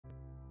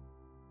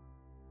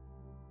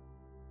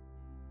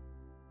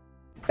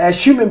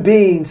as human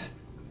beings,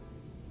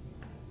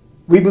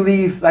 we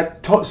believe,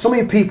 like so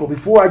many people,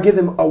 before I give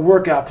them a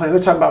workout plan, they're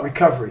talking about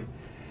recovery.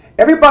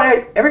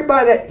 Everybody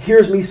that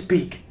hears me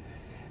speak,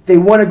 they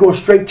want to go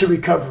straight to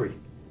recovery.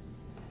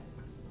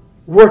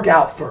 Work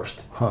out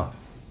first.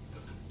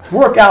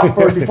 Work out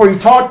first. Before you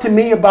talk to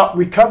me about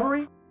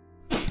recovery,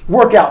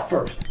 work out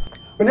first.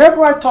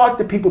 Whenever I talk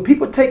to people,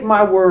 people take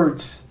my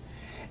words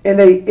and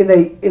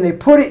they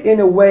put it in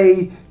a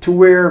way to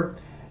where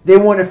they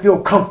want to feel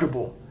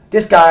comfortable.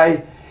 This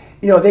guy,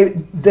 you know,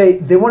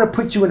 they want to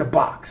put you in a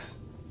box.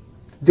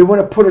 They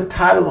want to put a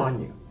title on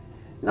you.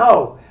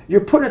 No,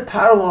 you're putting a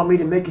title on me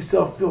to make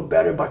yourself feel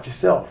better about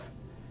yourself.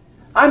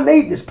 I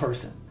made this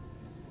person.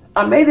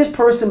 I made this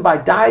person by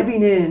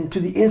diving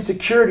into the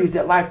insecurities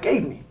that life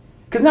gave me.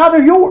 Because now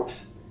they're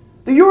yours.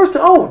 They're yours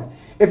to own.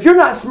 If you're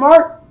not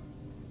smart,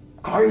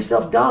 call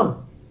yourself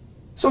dumb.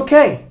 It's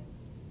okay,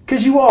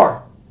 because you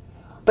are.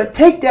 But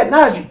take that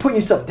not as you're putting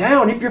yourself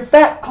down. If you're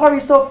fat, call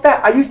yourself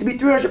fat. I used to be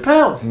 300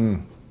 pounds.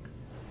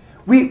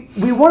 We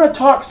want to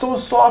talk so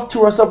soft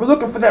to ourselves. We're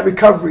looking for that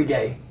recovery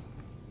day.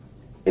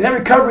 And that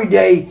recovery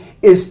day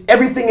is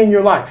everything in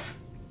your life.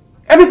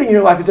 Everything in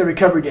your life is a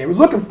recovery day. We're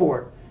looking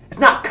for it. It's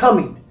not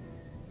coming.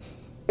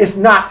 It's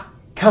not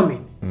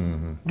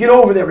coming. Get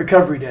over that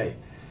recovery day.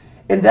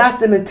 And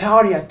that's the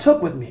mentality I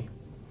took with me.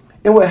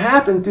 And what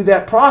happened through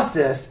that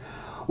process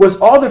was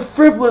all the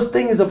frivolous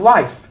things of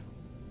life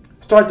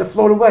started to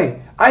float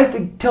away. I used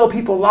to tell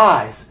people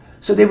lies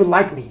so they would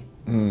like me.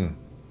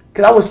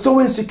 Because I was so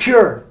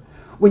insecure.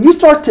 When you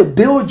start to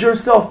build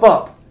yourself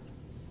up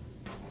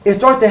and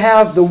start to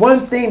have the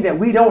one thing that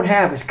we don't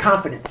have is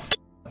confidence.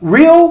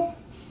 Real,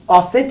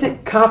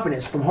 authentic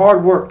confidence from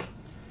hard work.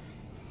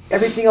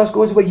 Everything else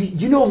goes away.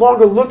 You no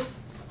longer look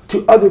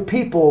to other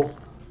people.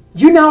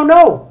 You now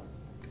know.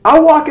 I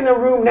walk in a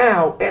room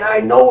now and I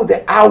know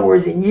the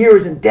hours and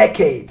years and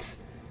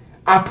decades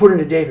I put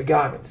into David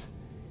Goggins.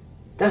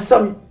 That's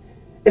something,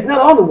 it's not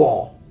on the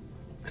wall.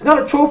 It's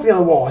not a trophy on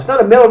the wall. It's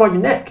not a medal around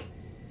your neck.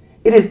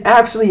 It is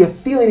actually a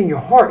feeling in your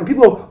heart. And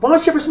people go, why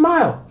don't you ever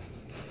smile?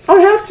 I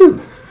don't have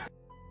to.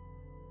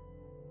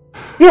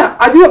 Yeah,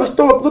 I do have a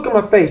stoic look on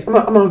my face.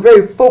 I'm a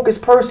very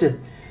focused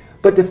person.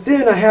 But the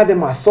feeling I have in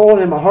my soul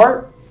and in my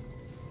heart,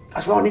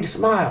 that's why I don't need to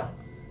smile.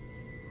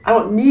 I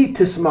don't need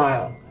to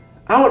smile.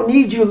 I don't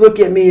need you to look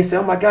at me and say,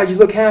 oh my God, you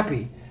look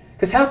happy.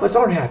 Because half of us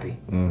aren't happy.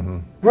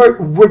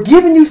 We're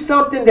giving you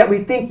something that we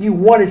think you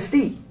want to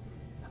see.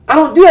 I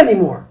don't do that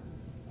anymore.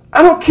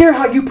 I don't care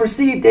how you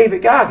perceive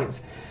David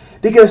Goggins.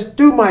 Because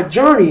through my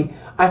journey,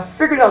 I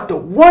figured out the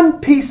one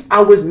piece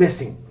I was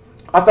missing.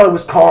 I thought it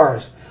was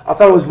cars. I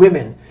thought it was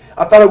women.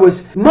 I thought it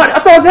was money. I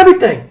thought it was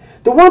everything.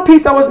 The one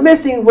piece I was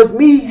missing was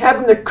me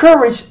having the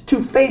courage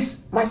to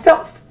face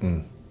myself.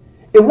 And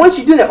once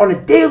you do that on a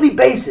daily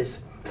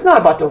basis, it's not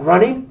about the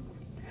running.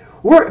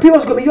 People are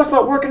going to be, you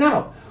about working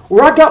out.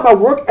 Where I got my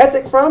work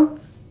ethic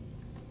from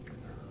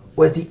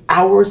was the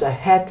hours I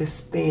had to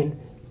spend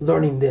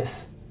learning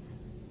this.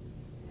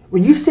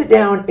 When you sit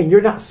down and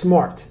you're not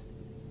smart,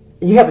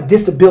 and you have a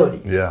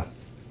disability,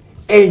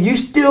 and you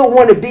still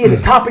want to be at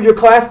the top of your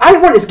class, I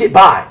didn't want to just get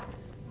by.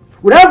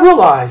 When I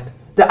realized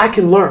that I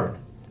can learn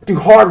through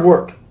hard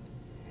work,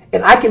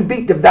 and I can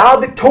beat the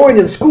valedictorian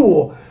in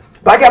school,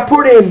 but I got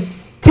put in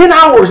 10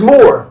 hours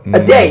more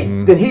a day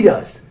than he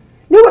does.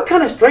 You know what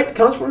kind of strength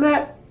comes from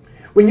that?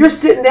 When you're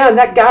sitting down,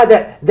 that guy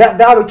that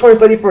valedictorian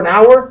studied for an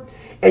hour,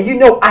 and you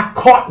know I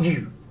caught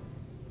you.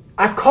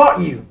 I caught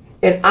you,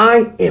 and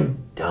I am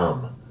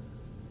dumb.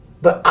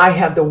 But I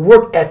have the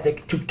work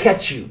ethic to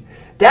catch you.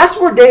 That's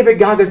where David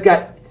Goggins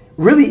got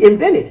really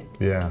invented.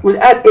 Was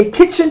at a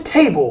kitchen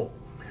table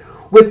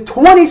with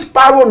 20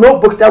 spiral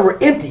notebooks that were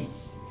empty.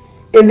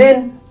 And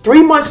then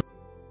 3 months,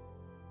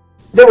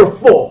 they were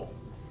full.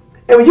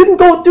 And when you can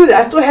go through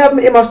that, I still have them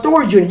in my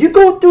storage unit. You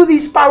go through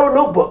these spiral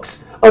notebooks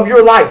of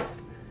your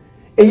life,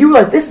 and you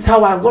realize this is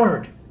how I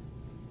learned.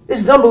 This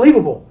is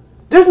unbelievable.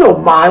 There's no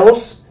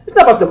miles. It's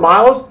not about the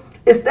miles.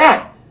 It's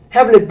that.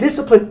 Having a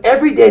discipline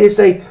every day to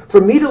say,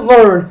 for me to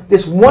learn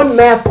this one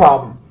math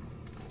problem,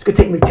 it's going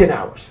to take me 10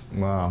 hours.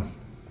 Wow.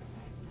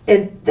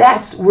 And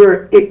that's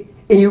where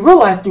and you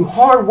realize through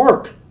hard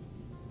work,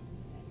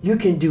 you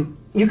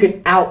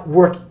can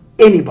outwork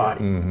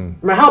anybody, no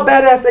matter how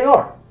badass they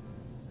are.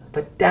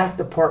 But that's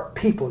the part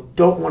people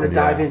don't want to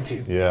dive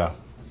into.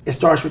 It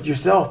starts with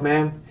yourself,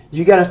 man.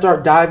 You got to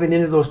start diving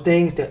into those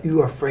things that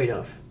you are afraid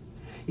of.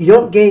 You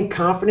don't gain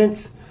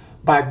confidence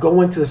by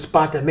going to the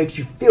spot that makes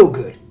you feel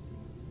good.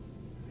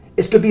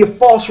 It's going to be a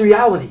false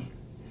reality.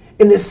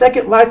 And the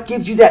second life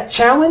gives you that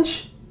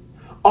challenge,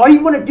 all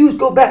you want to do is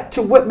go back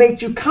to what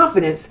made you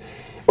confidence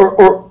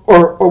or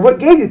what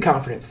gave you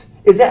confidence.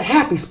 Is that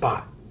happy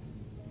spot?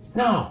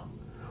 No.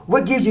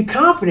 What gives you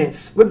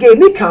confidence, what gave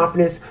me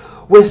confidence,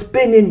 was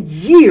spending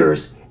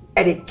years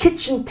at a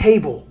kitchen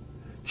table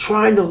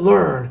trying to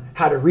learn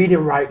how to read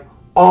and write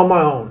on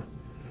my own.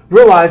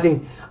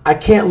 Realizing I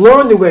can't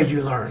learn the way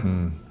you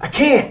learn. I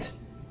can't.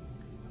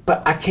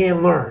 But I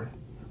can learn.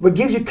 What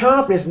gives you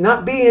confidence,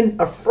 not being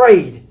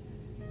afraid,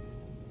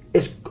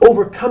 is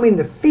overcoming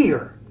the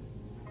fear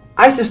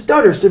I used to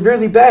stutter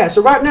severely bad.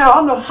 So right now, I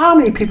don't know how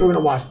many people are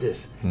going to watch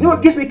this. You know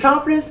what gives me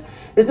confidence?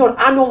 Is knowing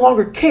I no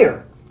longer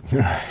care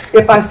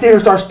if I sit here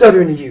and start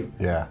stuttering to you.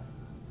 Yeah.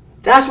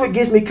 That's what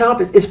gives me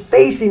confidence, is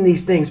facing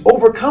these things,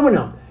 overcoming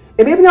them.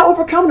 And maybe not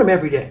overcoming them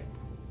every day,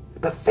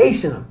 but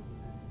facing them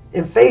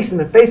and facing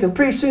them and facing them.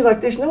 Pretty soon like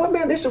this, you know what,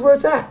 man, this is where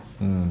it's at.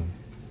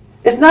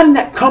 It's not in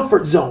that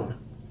comfort zone.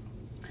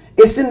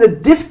 It's in the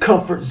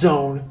discomfort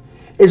zone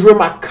is where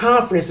my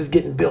confidence is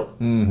getting built.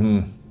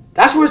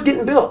 That's where it's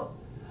getting built.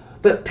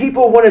 But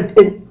people want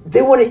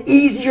an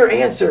easier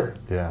answer.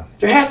 Yeah.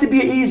 There has to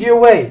be an easier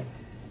way.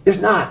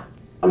 There's not.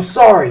 I'm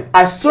sorry.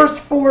 I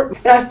searched for it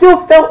and I still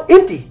felt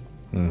empty.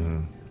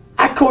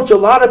 I coach a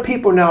lot of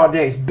people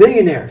nowadays,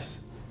 billionaires,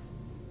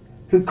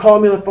 who call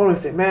me on the phone and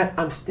say, man,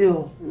 I'm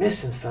still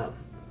missing something.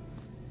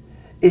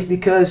 It's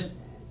because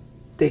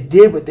they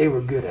did what they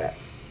were good at.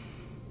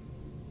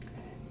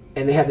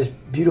 And they have this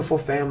beautiful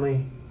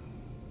family,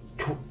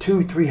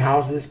 2, 3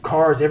 houses,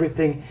 cars,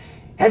 everything.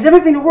 Has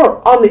everything to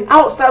work. On the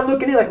outside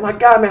looking in, like, my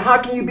God, man,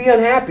 how can you be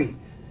unhappy?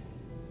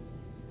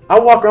 I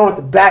walk around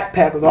with the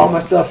backpack with all my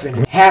stuff in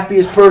it.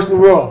 Happiest person in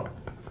the world.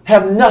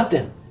 Have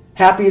nothing.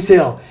 Happy as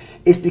hell.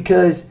 It's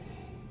because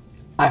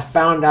I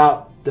found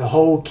out the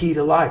whole key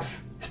to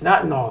life. It's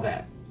not in all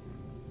that.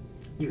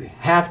 You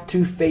have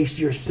to face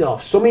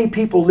yourself. So many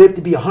people live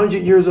to be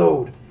 100 years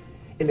old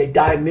and they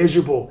die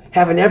miserable,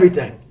 having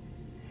everything,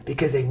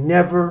 because they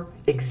never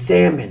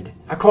examined.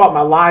 I call it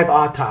my live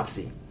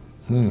autopsy.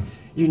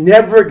 You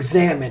never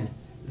examine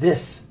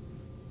this.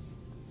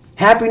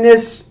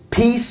 Happiness,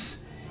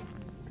 peace,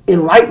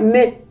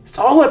 enlightenment, it's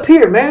all up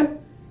here, man.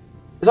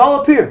 It's all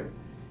up here.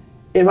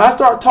 And when I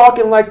start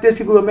talking like this,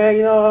 people go, man,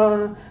 you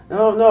know,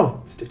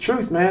 no, it's the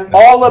truth, man.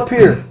 All up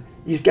here.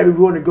 You just got to be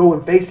willing to go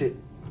and face it.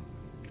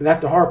 And that's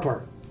the hard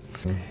part.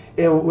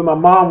 And when my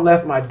mom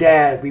left my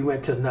dad, we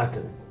went to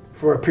nothing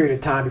for a period of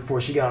time before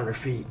she got on her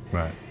feet.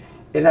 Right.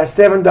 And that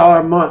 $7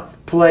 a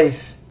month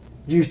place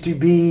used to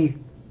be,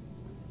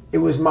 it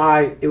was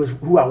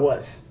who I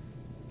was.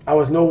 I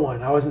was no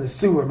one. I was in the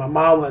sewer. My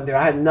mom went there.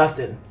 I had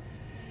nothing.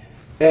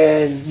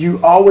 And you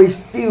always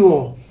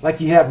feel like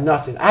you have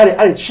nothing.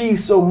 I'd achieved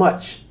so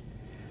much.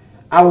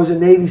 I was a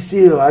Navy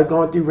SEAL. I've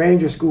gone through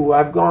Ranger School.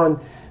 I've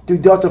gone through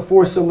Delta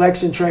Force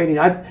selection training.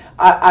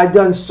 I've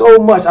done so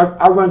much.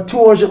 I run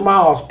 200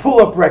 miles,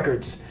 pull-up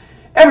records,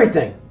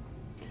 everything.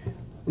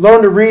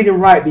 Learned to read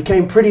and write,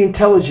 became pretty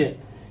intelligent.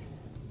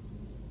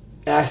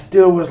 And I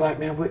still was like,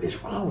 man, what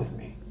is wrong with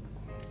me?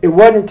 It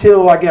wasn't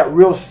until I got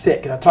real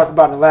sick, and I talked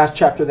about in the last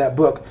chapter of that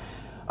book,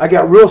 I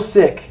got real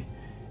sick,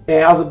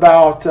 and I was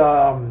about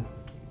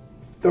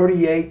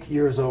 38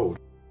 years old.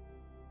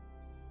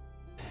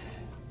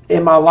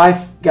 And my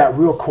life got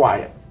real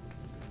quiet.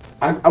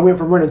 I went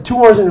from running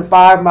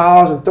 205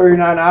 miles in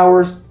 39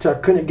 hours to I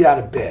couldn't get out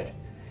of bed.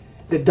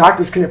 The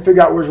doctors couldn't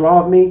figure out what was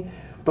wrong with me,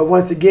 but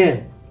once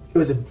again, it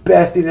was the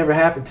best thing that ever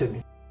happened to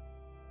me.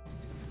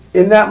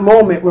 In that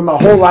moment when my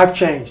whole life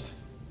changed,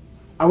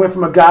 I went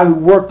from a guy who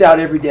worked out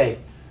every day,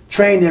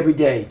 trained every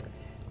day,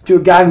 to a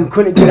guy who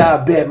couldn't get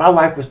out of bed. My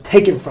life was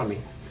taken from me.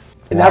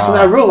 And that's when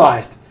I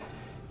realized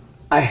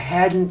I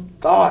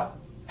hadn't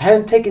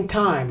taken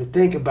time to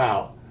think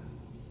about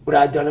what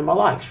I'd done in my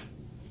life.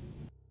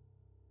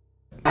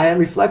 I hadn't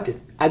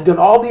reflected. I'd done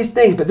all these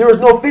things, but there was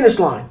no finish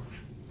line.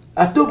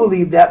 I still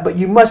believe that, but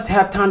you must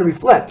have time to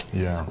reflect.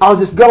 Yeah. I was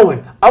just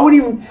going.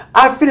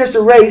 I finished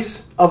a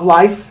race of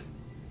life,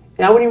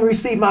 and I wouldn't even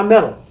receive my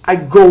medal.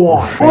 I'd go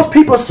on. Most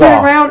people sit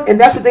around, and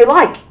that's what they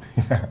like.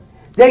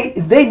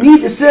 They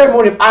need the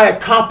ceremony if I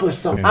accomplished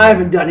something. I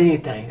haven't done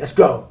anything. Let's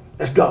go.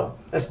 Let's go.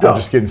 Let's go. I'm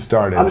just getting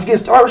started. I'm just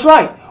getting started. That's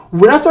right.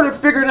 When I started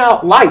figuring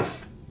out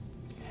life,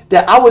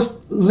 that I was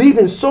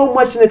leaving so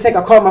much in the tank.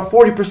 I call it my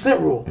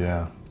 40% rule.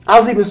 Yeah. I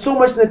was leaving so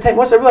much in the tank.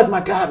 Once I realized, my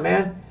God,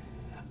 man,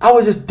 I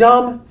was this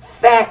dumb,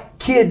 fat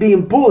kid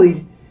being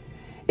bullied,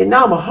 and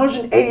now I'm a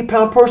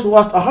 180-pound person who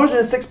lost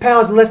 106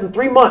 pounds in less than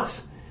 3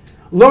 months.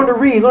 Learn to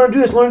read, learn to do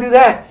this, learn to do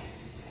that.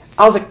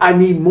 I was like, I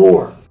need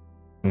more.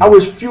 I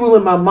was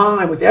fueling my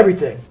mind with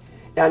everything.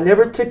 And I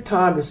never took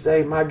time to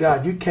say, my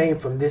God, you came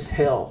from this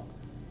hell,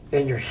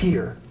 and you're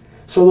here.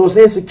 So those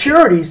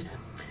insecurities,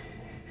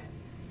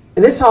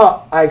 and this is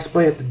how I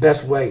explain it the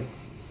best way.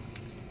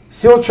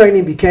 SEAL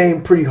training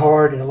became pretty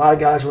hard, and a lot of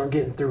guys weren't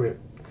getting through it.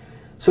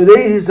 So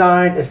they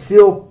designed a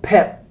SEAL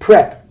prep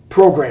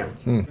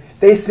program.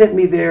 They sent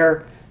me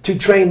there to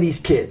train these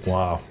kids.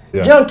 Wow.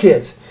 Yeah. Young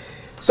kids.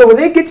 So when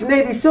they get to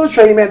Navy SEAL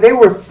training, man, they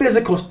were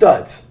physical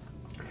studs.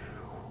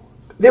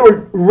 They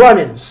were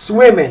running,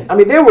 swimming. I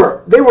mean, they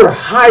were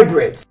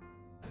hybrids.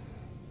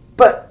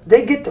 But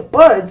they get the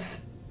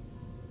buds,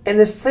 and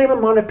the same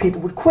amount of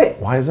people would quit.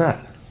 Why is that?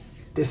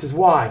 This is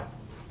why.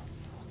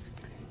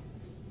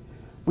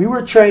 We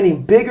were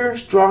training bigger,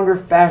 stronger,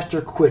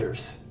 faster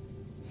quitters.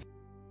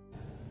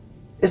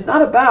 It's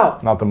not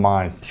about... Not the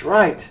mind. That's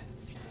right.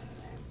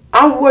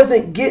 I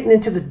wasn't getting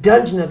into the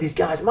dungeon of these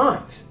guys'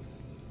 minds.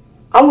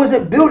 I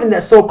wasn't building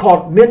that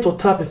so-called mental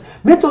toughness.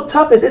 Mental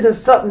toughness isn't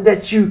something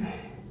that you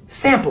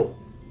sample.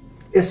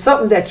 It's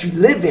something that you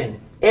live in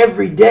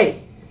every day.